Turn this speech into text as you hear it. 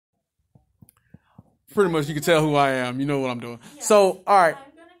Pretty much, you can tell who I am. You know what I'm doing. Yeah. So, all right. I'm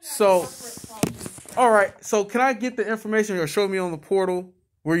gonna grab So, a separate phone. all right. So, can I get the information or show me on the portal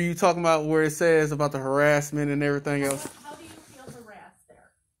where you talking about where it says about the harassment and everything else? How do you feel harassed there?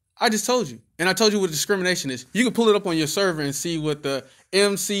 I just told you, and I told you what discrimination is. You can pull it up on your server and see what the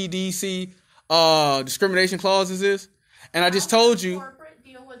MCDC discrimination clauses is. And I just told you. Corporate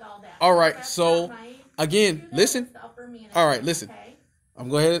deal with all that. All right. That's So, not my- again, do that listen. with the upper management, All right, listen. okay? I'm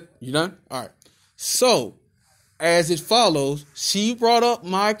going ahead. You done? All right. So, as it follows, she brought up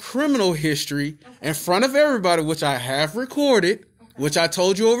my criminal history in front of everybody, which I have recorded, which I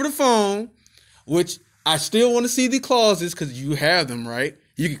told you over the phone, which I still want to see the clauses because you have them, right?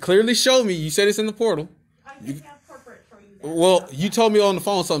 You can clearly show me. You said it's in the portal. I can have corporate show you that. Well, you told me on the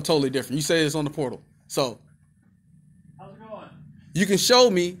phone something totally different. You said it's on the portal. So, How's it going? you can show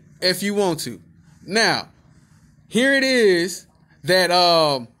me if you want to. Now, here it is that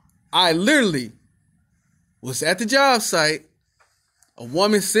I literally was at the job site. A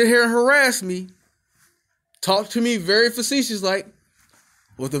woman sit here and harass me, talk to me very facetious, like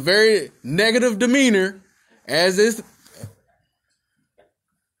with a very negative demeanor, as is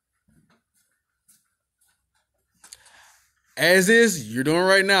you're doing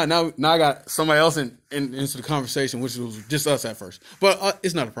right now. Now I got somebody else into the conversation, which was just us at first, but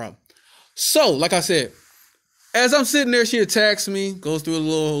it's not a problem. So, like I said, as I'm sitting there, she attacks me, goes through a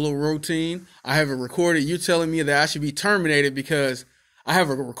little routine. I have it recorded. You telling me that I should be terminated because I have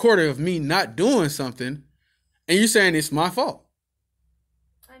a recording of me not doing something, and you saying it's my fault.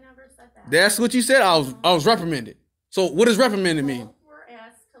 I never said that. That's what you said. I was reprimanded. So what does reprimanded mean? Both were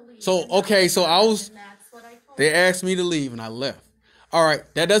asked to leave. So, and okay, so I was- and that's what I told They you. asked me to leave, and I left. All right,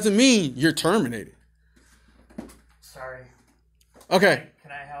 that doesn't mean you're terminated. Sorry. Okay.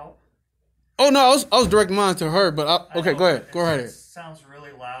 Can I help? Oh no, I was directing mine to her, but okay, know, go ahead. but Go It ahead. sounds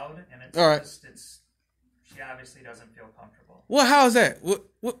really loud, and it's All right. just, she obviously doesn't feel comfortable. Well, how is that?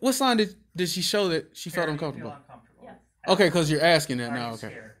 What sign did she show that she felt Karen, you uncomfortable? Feel uncomfortable. Yes. Okay, because you're asking that Are now. you Okay.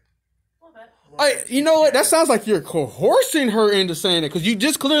 scared? A little bit. You know what? That sounds like you're coercing her into saying it because you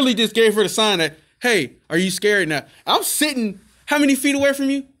just clearly just gave her the sign that, hey, are you scared now? I'm sitting how many feet away from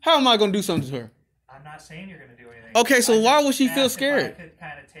you? How am I going to do something to her? I'm not saying you're going to do anything. Okay, so I why just would she feel asked scared? If I could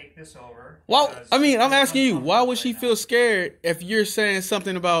kind of take this over. Well, because I mean, I'm she's asking you, why would she uncomfortable feel right scared if you're saying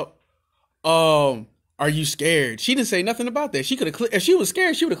something about, are you scared? She didn't say nothing about that. She could have, if she was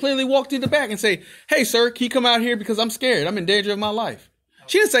scared, she would have clearly walked in the back and say, hey, sir, can you come out here because I'm scared? I'm in danger of my life.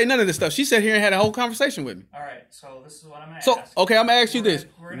 She didn't say none of this stuff. She sat here and had a whole conversation with me. now? All right, so this is what I'm going to So, ask. okay, I'm going to ask you We're this.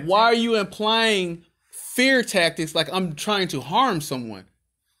 gonna- we're gonna Why are take- you implying fear tactics like I'm trying to harm someone?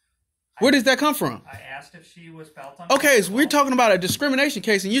 Where does that come from? I asked if she was felt uncomfortable. Okay, so we're talking about a discrimination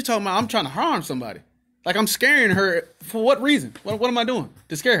case and you're talking about I'm trying to harm somebody. Like I'm scaring her. For what reason? What am I doing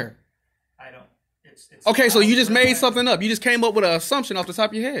to scare her? I don't. It's Okay, so you just made Right. something up. You just came up with an assumption off the top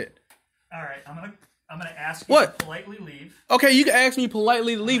of your head. All right, I'm gonna ask you What? to politely leave. Okay, you can ask me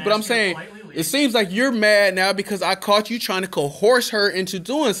politely to leave, I'm but I'm asking you saying to politely leave. it seems like you're mad now because I caught you trying to coerce her into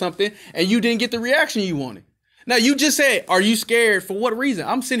doing something and you didn't get the reaction you wanted. Now, you just said, are you scared? For what reason?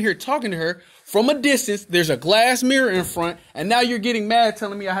 I'm sitting here talking to her from a distance. There's a glass mirror in front, and now you're getting mad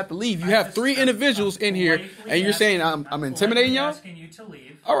telling me I have to leave. You have three individuals in here, politely and you're saying asking- I'm intimidating y'all? Asking you to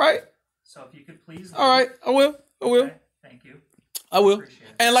leave. All right. So if you could please. All right. I will. Okay, thank you. I will. Appreciate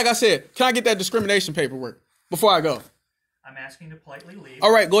it. And like I said, can I get that discrimination paperwork before I go? I'm asking to politely leave.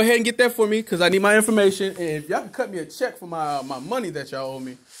 All right, go ahead and get that for me because I need my information. And if y'all can cut me a check for my money that y'all owe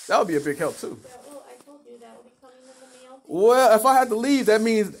me, that would be a big help too. Well, I told you that will be coming in the mail. Well, if I had to leave, that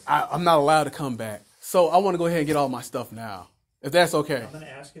means I'm not allowed to come back. So I want to go ahead and get all my stuff now, if that's okay. I'm going to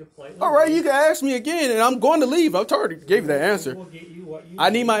ask you to politely All right, leave. you can ask me again, and I'm going to leave. I've already gave you that answer. We'll get you what you I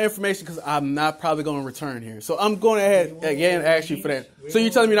need my information because I'm not probably going to return here. So I'm going ahead again and ask you for that. So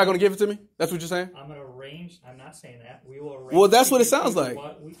you're telling me you're not going to give it to me? That's what you're saying? I'm going to arrange. I'm not saying that. We will arrange. Well, that's to what it get sounds you like.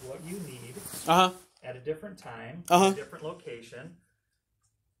 What you need Uh-huh. at a different time, Uh-huh. at a different location.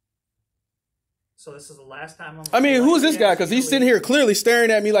 So this is the last time I'm. I mean, who is this guy? Because asking you he's to sitting leave. here clearly staring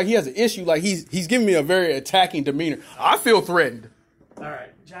at me like he has an issue. Like he's giving me a very attacking demeanor. I feel threatened. All right,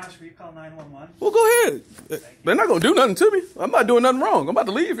 Josh, will you call 911? Well, go ahead. They're not going to do nothing to me. I'm not doing nothing wrong. I'm about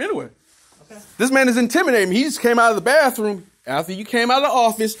to leave anyway. Okay. This man is intimidating me. He just came out of the bathroom after you came out of the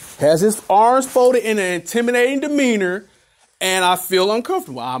office, has his arms folded in an intimidating demeanor, and I feel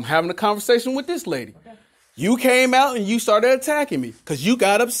uncomfortable. I'm having a conversation with this lady. Okay. You came out and you started attacking me because you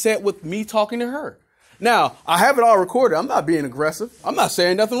got upset with me talking to her. Now, I have it all recorded. I'm not being aggressive. I'm not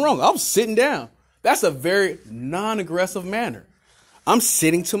saying nothing wrong. I'm sitting down. That's a very non-aggressive manner. I'm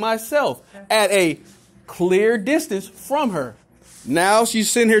sitting to myself at a clear distance from her. Now she's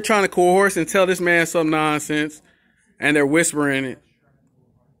sitting here trying to coerce and tell this man some nonsense, and they're whispering it.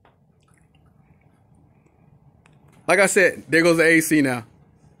 Like I said, there goes the AC now.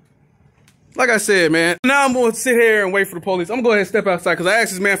 Like I said, man, now I'm going to sit here and wait for the police. I'm going to go ahead and step outside because I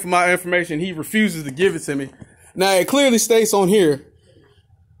asked this man for my information. He refuses to give it to me. Now, it clearly states on here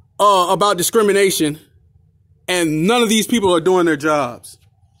about discrimination, and none of these people are doing their jobs.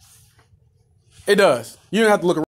 It does. You don't have to look around.